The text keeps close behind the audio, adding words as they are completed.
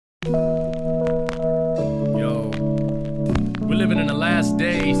Yo, we're living in the last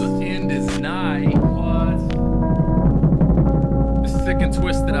days. The end is nigh. What? It's sick and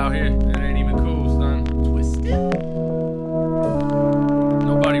twisted out here. It ain't even cool, son. Twisted?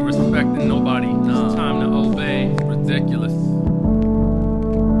 Nobody respecting nobody. Nah. It's time to obey. It's ridiculous.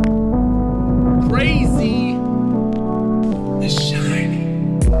 Crazy. It's Shining.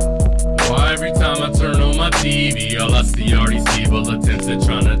 Why every time I turn on my TV, all I see are these evil attempts at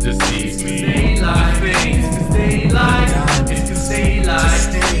trying to deceive me? They lie, it's 'cause they lie, it's 'cause they lie.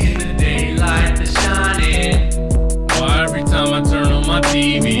 In the daylight, they're shining. Why every time I turn on my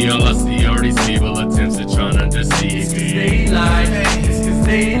TV, all I see are these evil attempts at trying to deceive me? They lie, it's 'cause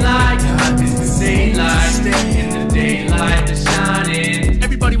they lie, it's 'cause they lie. In the daylight, they're shining.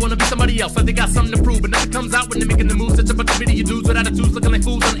 Everybody wanna be somebody else, like they got something to prove, but nothing comes out when they're making the moves. Such a bunch of video dudes with attitudes looking like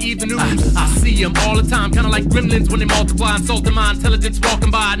fools on the evening news. I see them all the time, kinda like gremlins when they multiply, insulting my intelligence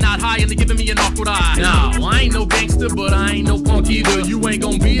walking by, not high and they giving me an awkward eye. No, I ain't no gangster, but I ain't no punk either. You ain't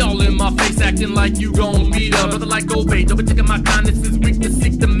gon' be all in my face acting like you gon' beat up. Brother like Obey, don't be taking my kindness as weakness.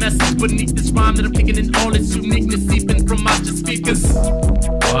 Seek the message beneath this rhyme that I'm kicking in all its uniqueness, seeping from out your speakers.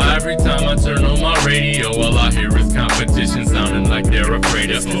 Why every time I turn on my radio, all I hear is competition sounding like they're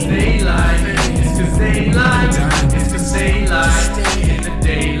afraid of me. They lie, it's 'cause they lie, it's 'cause they lie. In the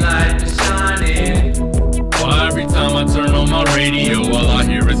daylight, they're shining. Why every time I turn on my radio, all I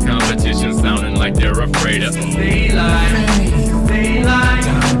hear is competition sounding like they're afraid of me. They lie, it's 'cause they lie,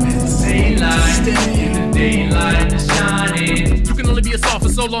 it's 'cause they lie. In the daylight, they're shining. You can only be a soft for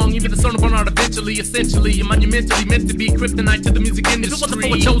so long, even the son of art eventually, essentially, you're monumentally meant to be kryptonite to the music industry. If it wasn't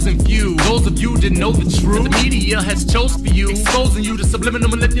for a chosen few, those of you didn't know the truth. The media has chose for you, exposing you to subliminal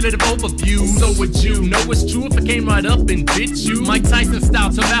manipulative overview. So would you know it's true if it came right up and bit you? Mike Tyson style,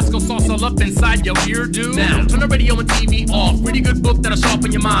 Tabasco sauce all up inside your ear, dude. Now, turn the radio and TV off. Really good book that'll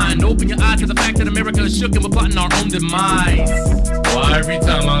sharpen your mind. Open your eyes to the fact that America is shook and we're plotting our own demise. Why every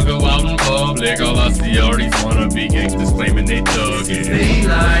time I go out in public, all I see are these wannabe gangsters claiming they thug it. They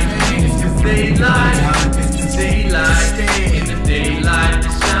lie, it's 'cause they lie, it's 'cause they lie. In the daylight,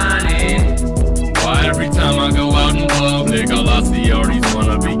 they're shining. Why every time I go out in public, all I see are these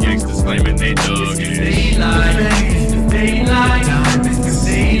wannabe gangsters claiming they thug it. They lie, it's 'cause they lie, it's 'cause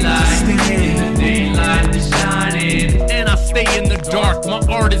they lie. In the daylight, they're shining. And I stay in the dark, my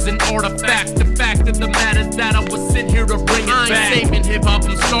art is an artifact. The fact of the matter is that I was sent here to bring it back. I ain't saving hip-hop,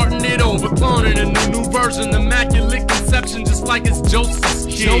 I'm starting it over, cloning a new version, immaculate conception, just like it's Joseph's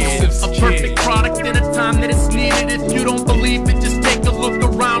kid. A perfect product in a time that it's needed. If you don't believe it, just take a look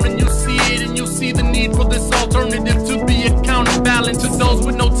around and you'll see it, and you'll see the need for this alternative to be a counterbalance. To those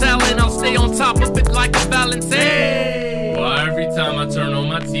with no talent, I'll stay on top of it like a balance. Hey! Why every time I turn on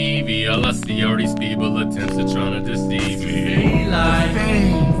my TV, all I see are these people attempts at trying to deceive me? They lie,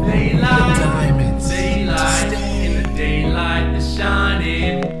 they lie, diamonds, they lie. In the daylight, they're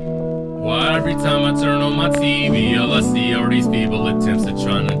shining. Why every time I turn on my TV, all I see are these people attempts at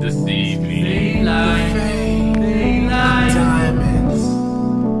trying to deceive me?